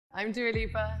I'm Dua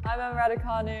Lipa. I'm Emma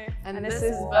Raducanu. And this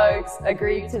is Vogue's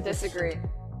Agree to Disagree.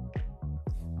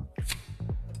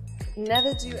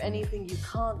 Never do anything you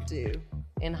can't do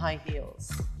in high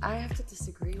heels. I have to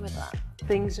disagree with that.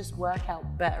 Things just work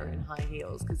out better in high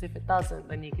heels, because if it doesn't,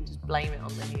 then you can just blame it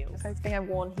on the heels. I think I've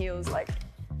worn heels like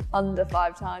under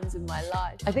 5 times in my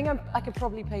life. I think I could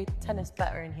probably play tennis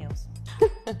better in heels.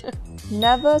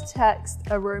 Never text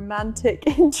a romantic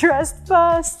interest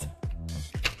first.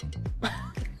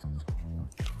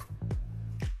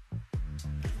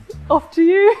 Off to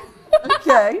you.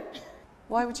 Okay.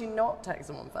 Why would you not text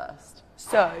someone first?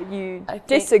 So you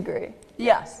disagree?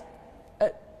 Yes.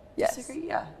 Yes. Disagree?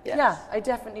 Yeah. Yes. Yeah, I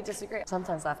definitely disagree.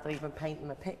 Sometimes I have to even paint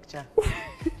them a picture.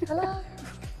 Hello.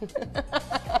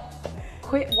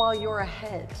 Quit while you're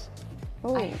ahead.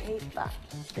 Ooh. I hate that.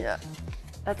 Yeah.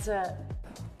 That's a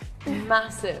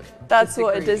massive That's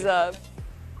what it disagree. deserves.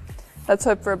 Let's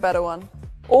hope for a better one.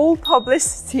 All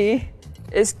publicity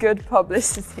is good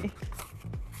publicity.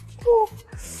 Ooh.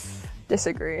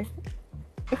 Disagree.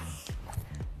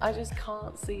 I just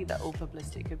can't see that all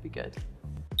publicity could be good.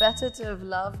 Better to have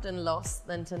loved and lost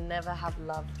than to never have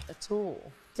loved at all.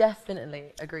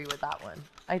 Definitely agree with that one.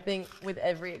 I think with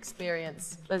every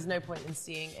experience, there's no point in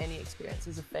seeing any experience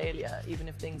as a failure, even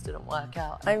if things didn't work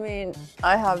out. I mean,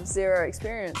 I have 0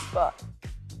 experience, but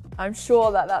I'm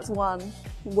sure that that's one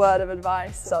word of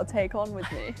advice I'll take on with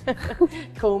me.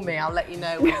 Call me, I'll let you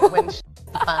know when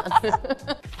fun.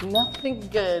 Nothing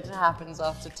good happens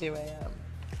after 2 a.m.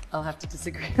 I'll have to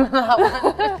disagree with that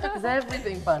one. Because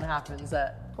everything fun happens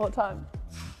at... What time?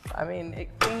 I mean,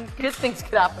 good things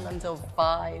could happen until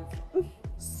 5,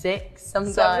 6,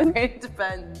 sometimes. 7. It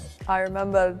depends. I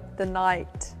remember the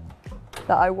night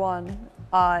that I won.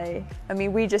 I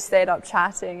mean, we just stayed up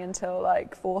chatting until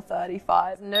like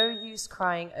 4:35. No use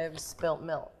crying over spilt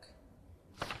milk.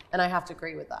 And I have to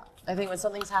agree with that. I think when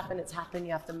something's happened, it's happened.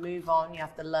 You have to move on. You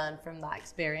have to learn from that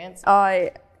experience.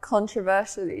 I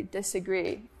controversially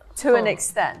disagree to an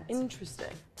extent.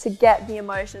 Interesting. To get the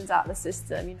emotions out of the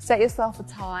system, you know, set yourself a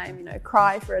time, you know,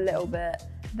 cry for a little bit,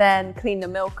 then clean the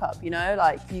milk up, you know,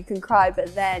 like you can cry,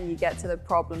 but then you get to the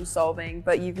problem solving,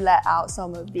 but you've let out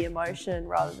some of the emotion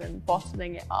rather than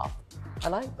bottling it up. I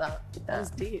like that. That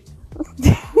was deep.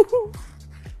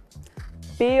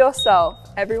 Be yourself.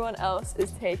 Everyone else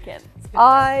is taken.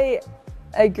 I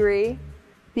agree.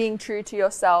 Being true to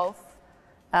yourself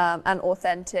and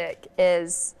authentic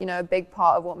is, you know, a big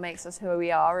part of what makes us who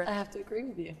we are. I have to agree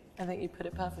with you. I think you put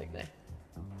it perfectly.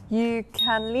 You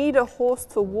can lead a horse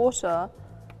to water,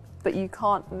 but you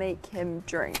can't make him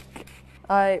drink.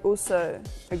 I also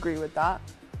agree with that.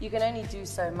 You can only do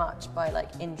so much by like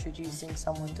introducing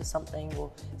someone to something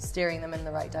or steering them in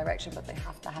the right direction, but they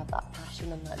have to have that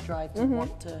passion and that drive to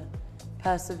want to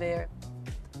persevere.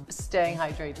 Staying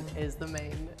hydrated is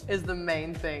the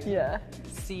main thing. Yeah.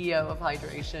 CEO of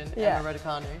hydration, Yeah. Emma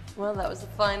Raducanu. Well, that was the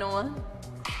final one.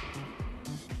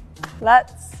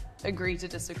 Let's Agree to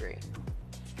disagree.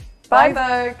 bye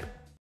Vogue.